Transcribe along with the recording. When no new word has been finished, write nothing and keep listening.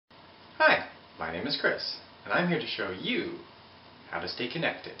My name is Chris, and I'm here to show you how to stay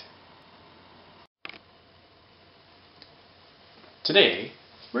connected. Today,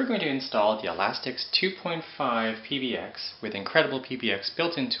 we're going to install the Elastix 2.5 PBX with IncrediblePBX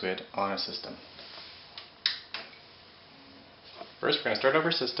built into it on a system. First, we're going to start up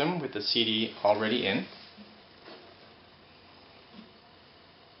our system with the CD already in.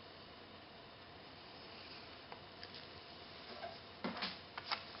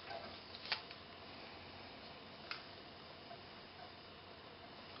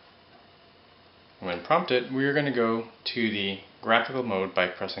 When prompted, we are going to go to the graphical mode by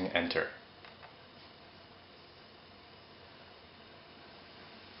pressing Enter.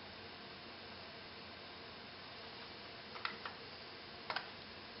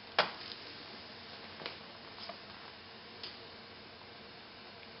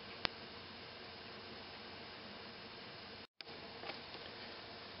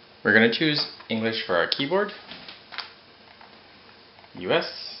 We're going to choose English for our keyboard,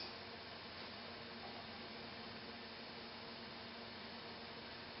 US,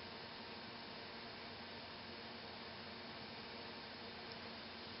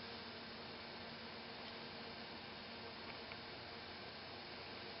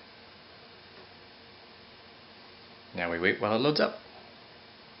 Now we wait while it loads up.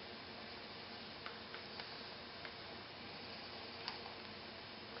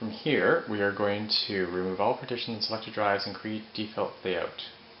 From here, we are going to remove all partitions and selected drives and create default layout.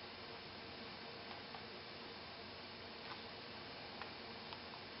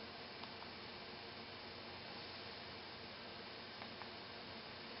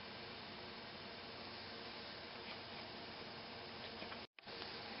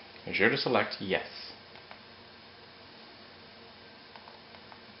 Be sure to select Yes.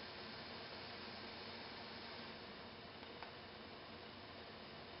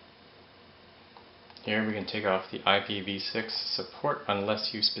 Here we can take off the IPv6 support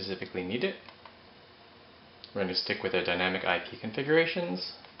unless you specifically need it. We're going to stick with our dynamic IP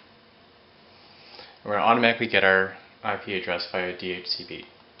configurations. We're going to automatically get our IP address via DHCP.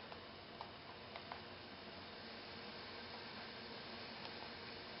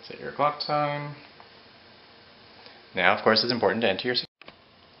 Set your clock time. Now, of course, it's important to enter your security.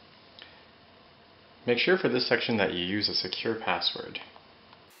 Make sure for this section that you use a secure password.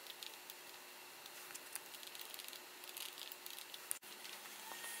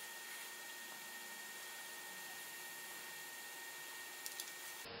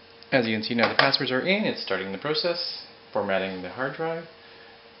 As you can see now, the passwords are in. It's starting the process, formatting the hard drive,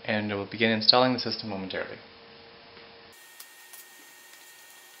 and it will begin installing the system momentarily.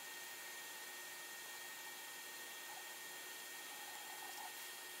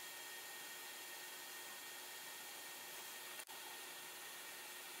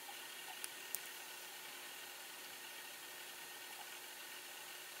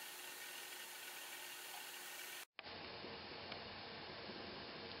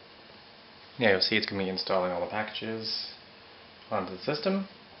 Yeah, you'll see it's going to be installing all the packages onto the system.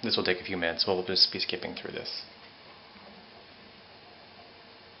 This will take a few minutes, so we'll just be skipping through this.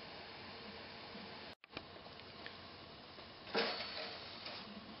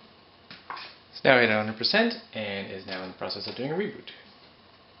 It's now at 100% and is now in the process of doing a reboot.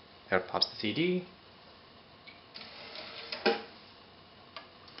 Out pops the CD.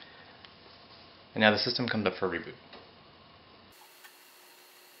 And now the system comes up for a reboot.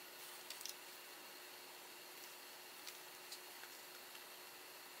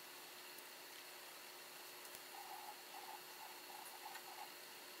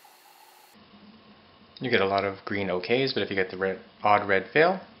 You get a lot of green OKs, but if you get the odd red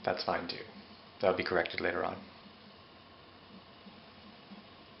fail, that's fine too. That'll be corrected later on.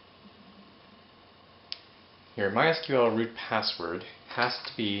 Your MySQL root password has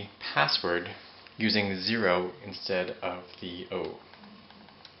to be password using 0 instead of the O.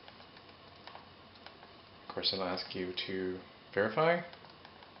 Of course, it'll ask you to verify.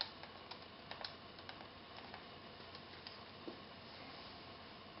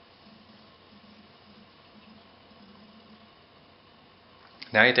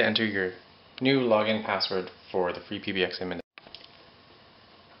 Now you have to enter your new login password for the free PBX image.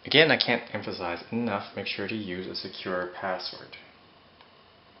 Again, I can't emphasize enough, make sure to use a secure password.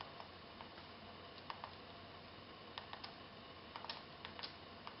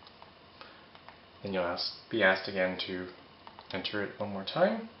 Then you'll be asked again to enter it one more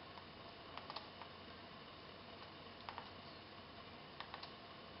time.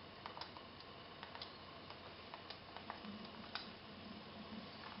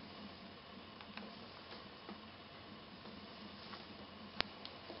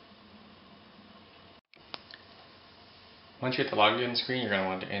 Once you're at the login screen, you're going to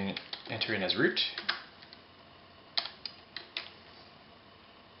want to enter in as root.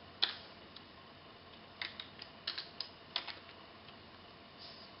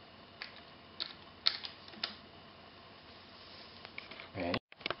 And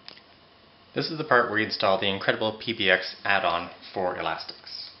this is the part where you install the IncrediblePBX add-on for Elastix.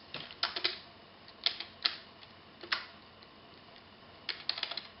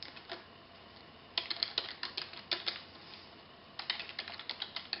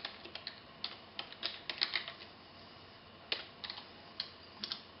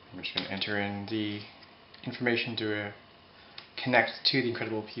 I'm just going to enter in the information to connect to the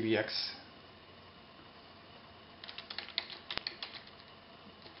IncrediblePBX.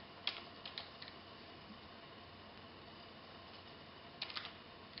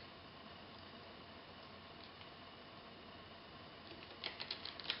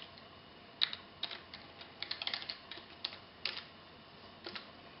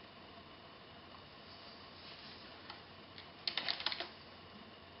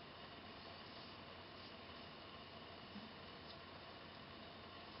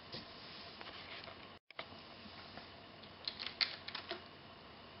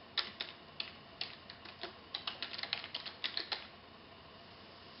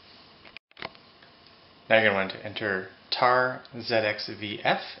 Now you're going to want to enter tar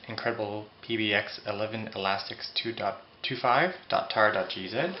zxvf IncrediblePBX 11 Elastix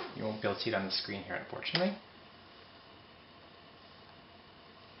 2.25.tar.gz. You won't be able to see it on the screen here, unfortunately.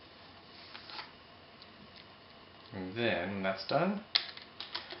 And then, when that's done,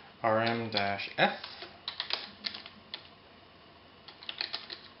 rm-f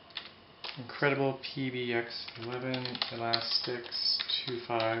IncrediblePBX 11 Elastix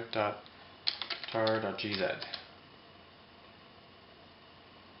 25.tar.gz.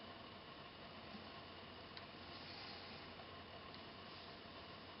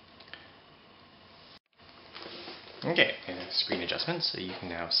 Okay, and a screen adjustment so you can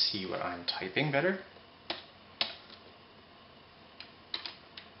now see what I'm typing better.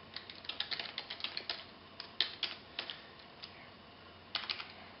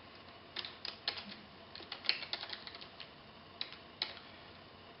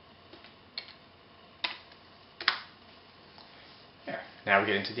 Now we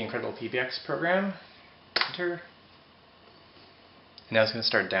get into the IncrediblePBX program. Enter. And now it's going to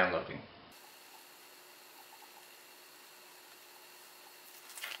start downloading.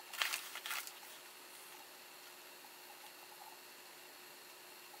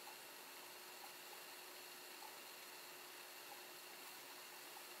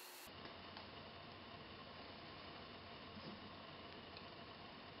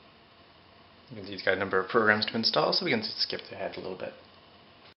 You can see it's got a number of programs to install, so we can just skip ahead a little bit.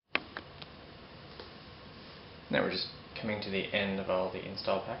 Now we're just coming to the end of all the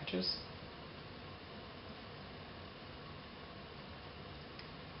install packages.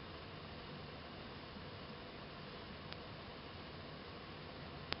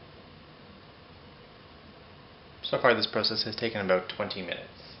 So far this process has taken about 20 minutes.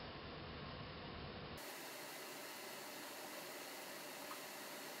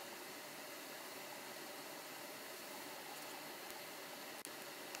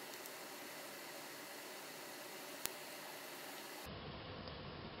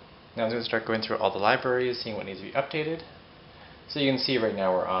 Now I'm going to start going through all the libraries, seeing what needs to be updated. So you can see right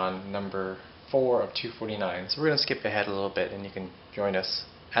now we're on number 4 of 249. So we're going to skip ahead a little bit and you can join us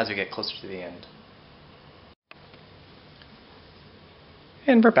as we get closer to the end.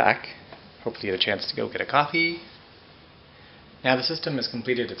 And we're back. Hopefully you had a chance to go get a coffee. Now the system has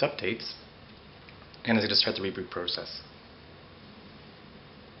completed its updates and is going to start the reboot process.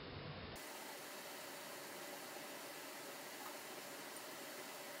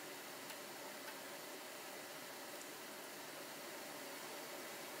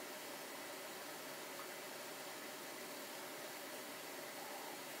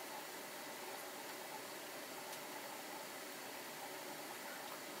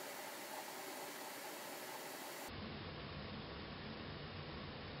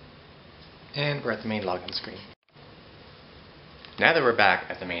 And we're at the main login screen. Now that we're back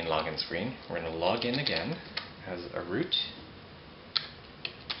at the main login screen, we're going to log in again as a root.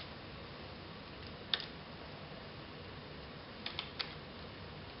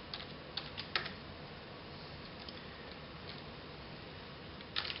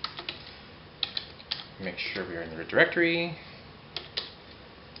 Make sure we are in the root directory.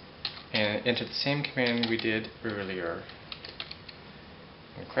 And enter the same command we did earlier.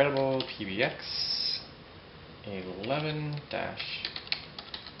 IncrediblePBX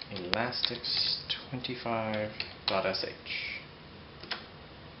 11-Elastix 25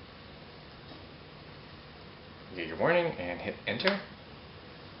 Get your warning and hit enter.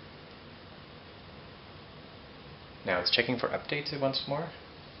 Now it's checking for updates once more.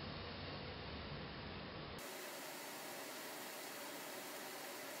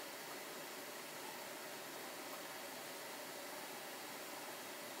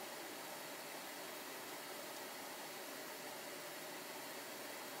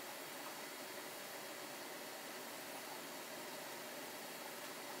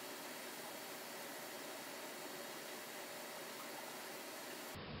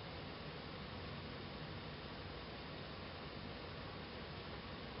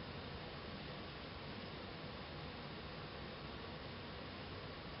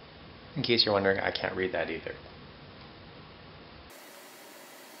 In case you're wondering, I can't read that either.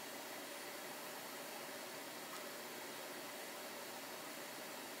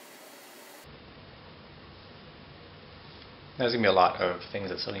 There's going to be a lot of things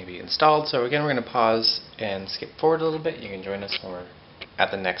that still need to be installed, so again we're going to pause and skip forward a little bit. You can join us when we're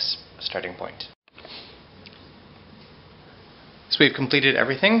at the next starting point. So we've completed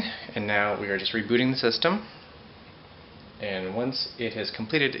everything, and now we are just rebooting the system. And once it has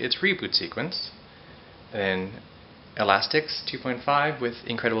completed its reboot sequence, then Elastix 2.5 with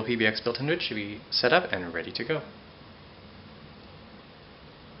IncrediblePBX built into it should be set up and ready to go.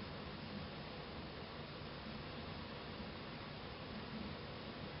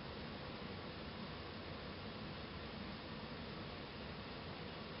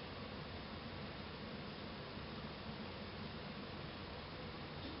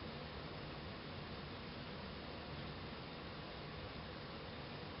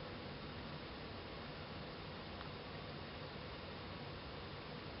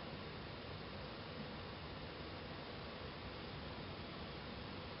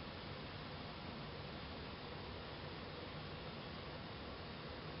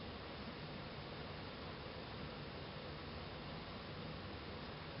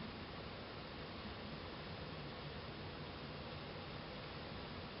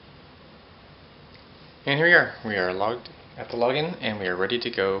 And here we are. We are logged at the login and we are ready to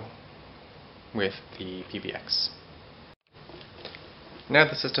go with the PBX. Now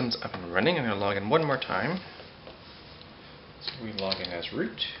the system's up and running, I'm going to log in one more time. So we log in as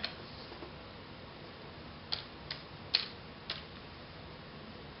root.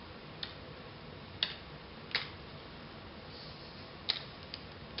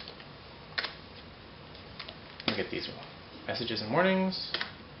 We get these messages and warnings.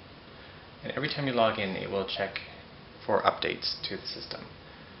 And every time you log in, it will check for updates to the system.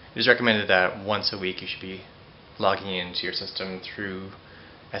 It is recommended that once a week you should be logging into your system through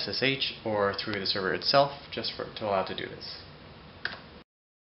SSH or through the server itself, just to allow it to do this.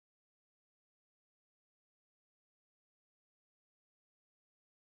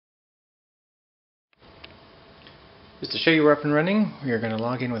 Just to show you we're up and running, we are going to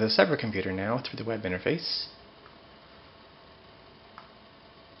log in with a separate computer now through the web interface.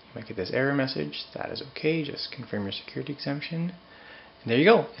 You might get this error message. That is okay. Just confirm your security exemption. And there you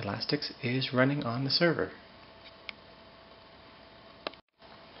go. Elastix is running on the server.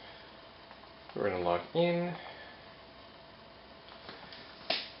 We're going to log in.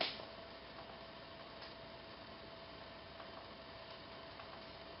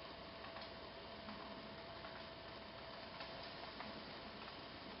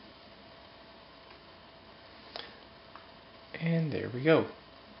 And there we go.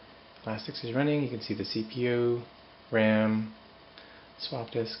 Elastix is running. You can see the CPU, RAM,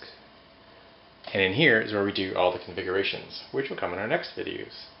 swap disk, and in here is where we do all the configurations, which will come in our next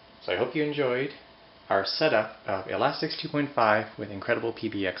videos. So I hope you enjoyed our setup of Elastix 2.5 with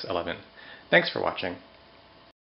IncrediblePBX 11. Thanks for watching.